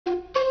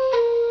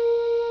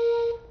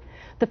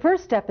The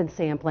first step in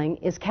sampling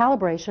is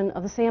calibration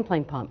of the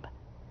sampling pump.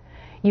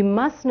 You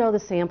must know the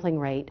sampling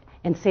rate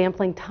and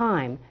sampling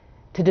time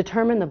to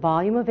determine the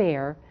volume of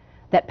air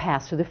that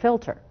passed through the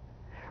filter.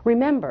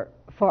 Remember,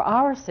 for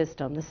our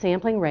system, the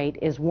sampling rate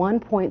is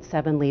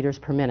 1.7 liters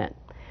per minute.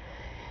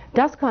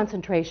 Dust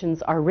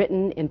concentrations are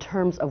written in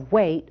terms of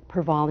weight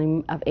per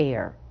volume of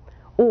air,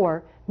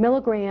 or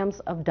milligrams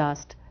of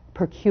dust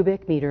per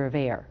cubic meter of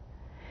air.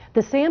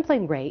 The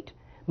sampling rate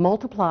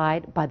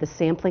multiplied by the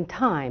sampling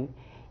time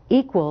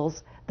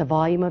equals the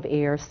volume of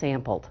air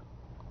sampled.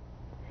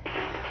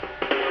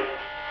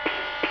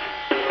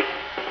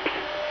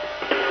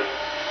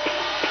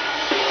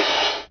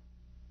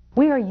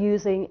 We are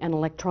using an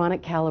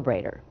electronic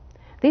calibrator.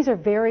 These are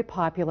very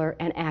popular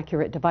and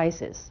accurate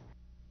devices.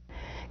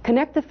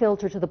 Connect the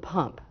filter to the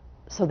pump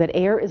so that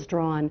air is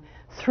drawn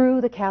through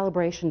the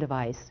calibration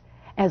device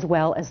as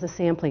well as the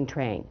sampling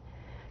train,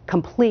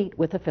 complete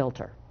with the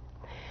filter.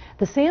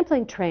 The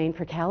sampling train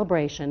for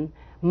calibration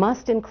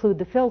must include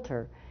the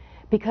filter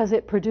because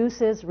it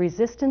produces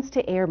resistance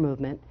to air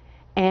movement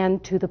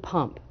and to the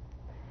pump.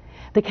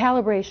 The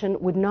calibration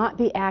would not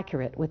be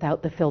accurate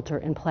without the filter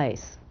in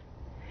place.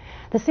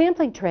 The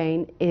sampling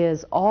train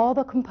is all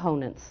the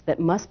components that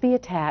must be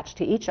attached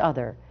to each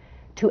other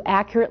to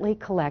accurately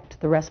collect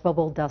the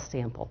respirable dust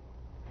sample.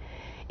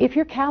 If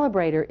your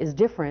calibrator is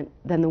different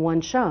than the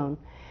one shown,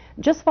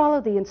 just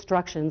follow the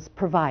instructions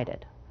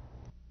provided.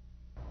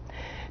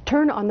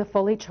 Turn on the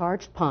fully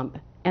charged pump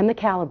and the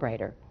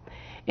calibrator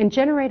and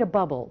generate a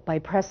bubble by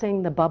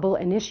pressing the bubble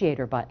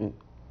initiator button.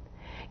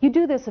 You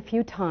do this a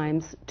few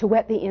times to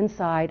wet the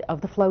inside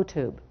of the flow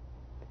tube.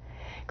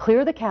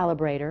 Clear the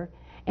calibrator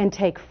and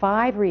take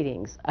 5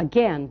 readings,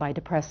 again by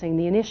depressing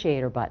the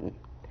initiator button,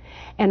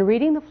 and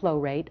reading the flow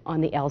rate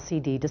on the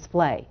LCD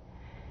display.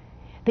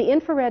 The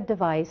infrared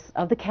device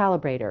of the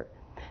calibrator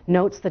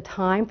notes the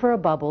time for a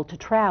bubble to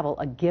travel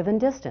a given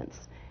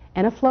distance,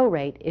 and a flow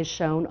rate is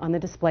shown on the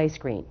display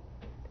screen.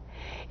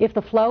 If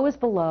the flow is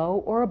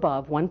below or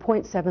above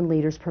 1.7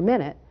 liters per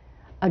minute,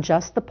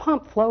 adjust the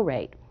pump flow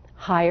rate,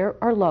 higher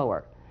or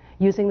lower,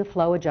 using the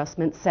flow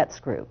adjustment set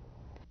screw.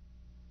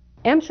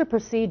 msha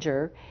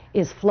procedure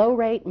is flow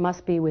rate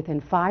must be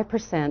within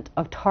 5%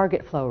 of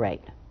target flow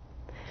rate.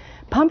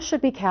 Pumps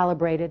should be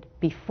calibrated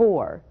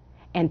before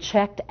and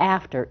checked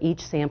after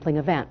each sampling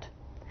event.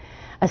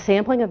 A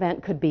sampling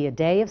event could be a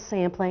day of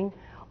sampling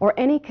or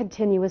any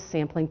continuous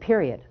sampling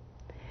period.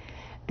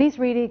 These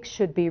readings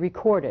should be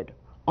recorded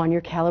on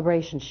your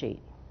calibration sheet.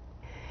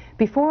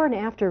 Before and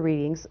after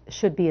readings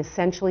should be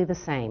essentially the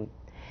same.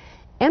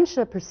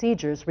 msha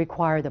procedures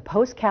require the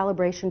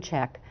post-calibration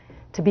check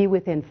to be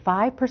within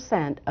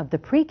 5% of the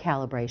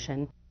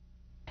pre-calibration.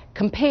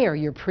 Compare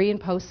your pre and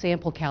post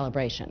sample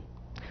calibration.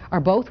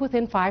 Are both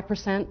within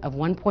 5% of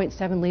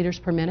 1.7 liters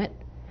per minute?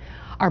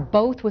 Are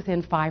both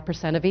within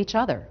 5% of each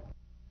other?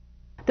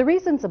 The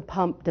reasons a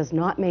pump does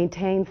not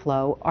maintain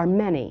flow are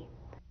many.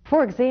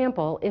 For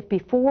example, if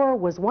before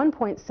was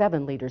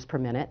 1.7 liters per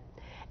minute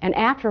and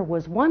after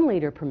was 1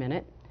 liter per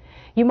minute,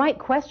 you might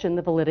question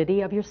the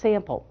validity of your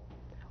sample.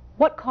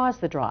 What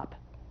caused the drop?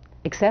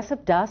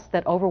 Excessive dust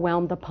that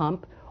overwhelmed the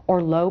pump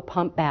or low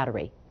pump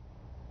battery?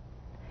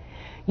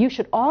 You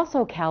should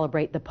also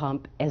calibrate the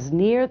pump as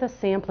near the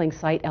sampling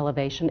site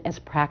elevation as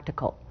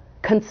practical.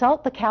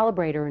 Consult the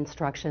calibrator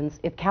instructions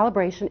if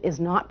calibration is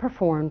not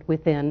performed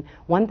within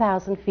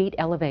 1,000 feet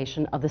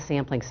elevation of the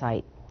sampling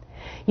site.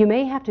 You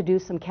may have to do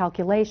some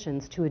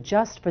calculations to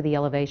adjust for the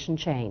elevation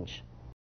change.